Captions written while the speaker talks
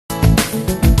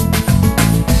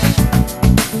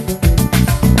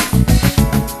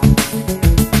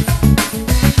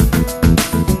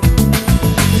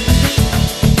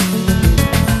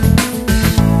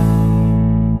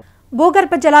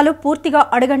భూగర్భ జలాలు పూర్తిగా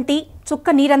అడుగంటి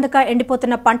చుక్క నీరందక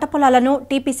ఎండిపోతున్న పంట పొలాలను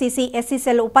టీపీసీసీ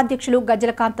ఎస్సీసీఎల్ ఉపాధ్యక్షులు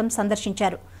గజ్జలకాంతం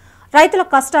సందర్శించారు. రైతుల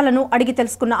కష్టాలను అడిగి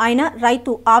తెలుసుకున్న ఆయన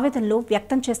రైతు ఆవేదనలు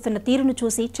వ్యక్తం చేస్తున్న తీరును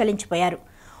చూసి చలించిపోయారు.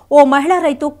 ఓ మహిళా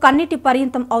రైతు కన్నీటి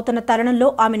పర్యంతం అవుతున్న తరుణంలో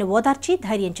ఆమెను ఓదార్చి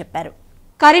ధైర్యం చెప్పారు.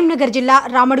 కరీంనగర్ జిల్లా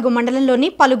రామడుగు మండలంలోని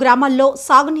పలు గ్రామాల్లో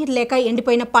సాగునీరు లేక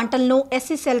ఎండిపోయిన పంటలను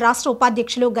ఎస్సీసీఎల్ రాష్ట్ర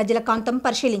ఉపాధ్యక్షులు గజ్జలకాంతం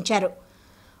పరిశీలించారు.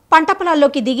 పంట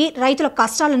పొలాల్లోకి దిగి రైతుల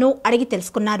కష్టాలను అడిగి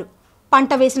తెలుసుకున్నారు.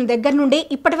 పంట వేసిన దగ్గర నుండి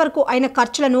ఇప్పటి వరకు అయిన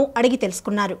ఖర్చులను అడిగి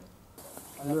తెలుసుకున్నారు.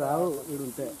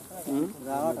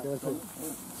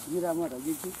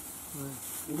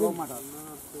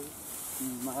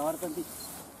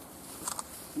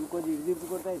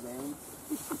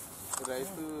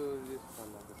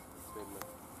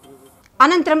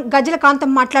 అనంతరం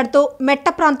గజ్జలకాంతం మాట్లాడుతూ మెట్ట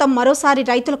ప్రాంతం మరోసారి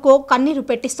రైతులకు కన్నీరు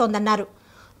పెట్టిస్తోందన్నారు.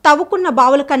 తవ్వుకున్న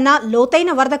బావుల కన్నా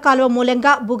లోతైన వరద కాలువ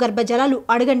మూలంగా భూగర్భ జలాలు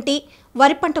అడుగంటి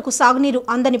వరి పంటకు సాగునీరు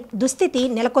అందని దుస్థితి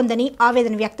నెలకొందని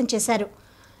ఆవేదన వ్యక్తం చేశారు.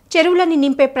 చెరువులని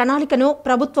నింపే ప్రణాళికను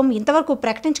ప్రభుత్వం ఇంతవరకు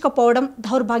ప్రకటించకపోవడం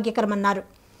దౌర్భాగ్యకరమన్నారు.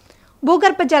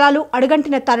 భూగర్భ జలాలు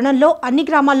అడుగంటిన తరుణంలో అన్ని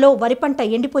గ్రామాల్లో వరి పంట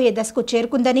ఎండిపోయే దశకు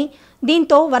చేరుకుందని,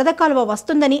 దీంతో వరద కాలువ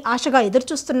వస్తుందని ఆశగా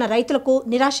ఎదురుచూస్తున్న రైతులకు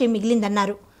నిరాశే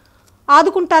మిగిలిందన్నారు.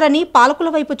 ఆదుకుంటారని పాలకుల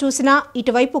వైపు చూసినా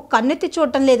ఇటువైపు కన్నెత్తి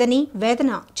చూడటం లేదని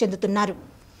వేదన చెందుతున్నారు.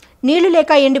 నీళ్లు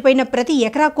లేక ఎండిపోయిన ప్రతి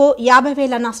ఎకరాకు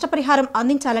 50,000 నష్టపరిహారం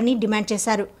అందించాలని డిమాండ్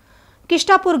చేశారు.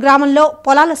 కిష్టాపూర్ గ్రామంలో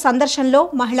పొలాల సందర్శనలో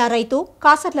మహిళా రైతు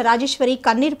కాసర్ల రాజేశ్వరి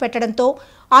కన్నీరు పెట్టడంతో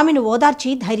ఆమెను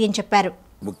ఓదార్చి ధైర్యం చెప్పారు.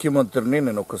 ముఖ్యమంత్రిని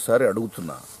నేను ఒకసారి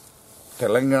అడుగుతున్నా,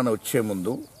 తెలంగాణ వచ్చే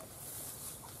ముందు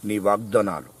నీ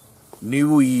వాగ్దానాలు,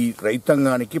 నీవు ఈ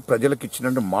రైతాంగానికి ప్రజలకు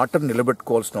ఇచ్చిన మాటను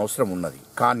నిలబెట్టుకోవాల్సిన అవసరం ఉన్నది.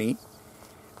 కానీ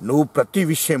నువ్వు ప్రతి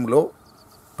విషయంలో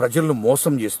ప్రజలను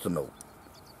మోసం చేస్తున్నావు.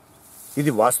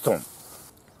 ఇది వాస్తవం.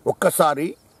 ఒక్కసారి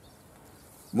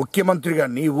ముఖ్యమంత్రిగా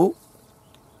నీవు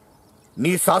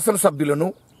నీ శాసనసభ్యులను,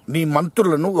 నీ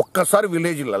మంత్రులను ఒక్కసారి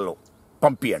విలేజ్లలో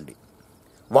పంపియండి.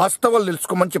 వాస్తవాలు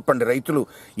తెలుసుకోమని చెప్పండి. రైతులు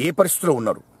ఏ పరిస్థితిలో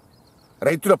ఉన్నారు,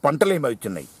 రైతుల పంటలు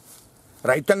ఏమవుతున్నాయి,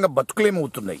 రైతాంగ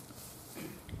బతుకులేమవుతున్నాయి.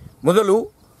 మొదలు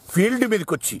ఫీల్డ్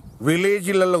మీదకి వచ్చి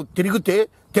విలేజ్లలో తిరిగితే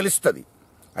తెలుస్తుంది.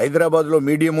 హైదరాబాద్లో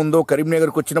మీడియా ముందో,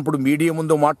 కరీంనగర్కి వచ్చినప్పుడు మీడియా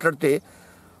ముందో మాట్లాడితే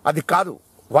అది కాదు,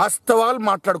 వాస్తవాలు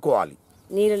మాట్లాడుకోవాలి.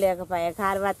 నీళ్ళు లేకపోయా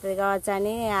కాలువ వస్తుంది కావచ్చు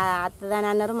అని వస్తుందని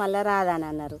అన్నారు, మళ్ళీ రాదని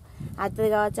అన్నారు. వస్తుంది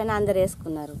కావచ్చు అని అందరు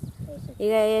వేసుకున్నారు.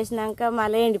 ఇక వేసినాక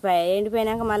మళ్ళీ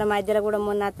ఎండిపోయినాక మళ్ళీ మధ్యలో కూడా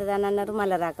మొన్న వస్తుందని అన్నారు,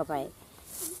 మళ్ళీ రాకపోయాయి.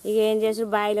 ఇక ఏం చేసి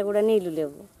బావిలో కూడా నీళ్లు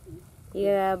లేవు. ఇక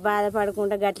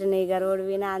బాధపడుకుంటా గట్లనే ఇక రోడ్డు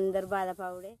విన అందరు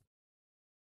బాధపడే.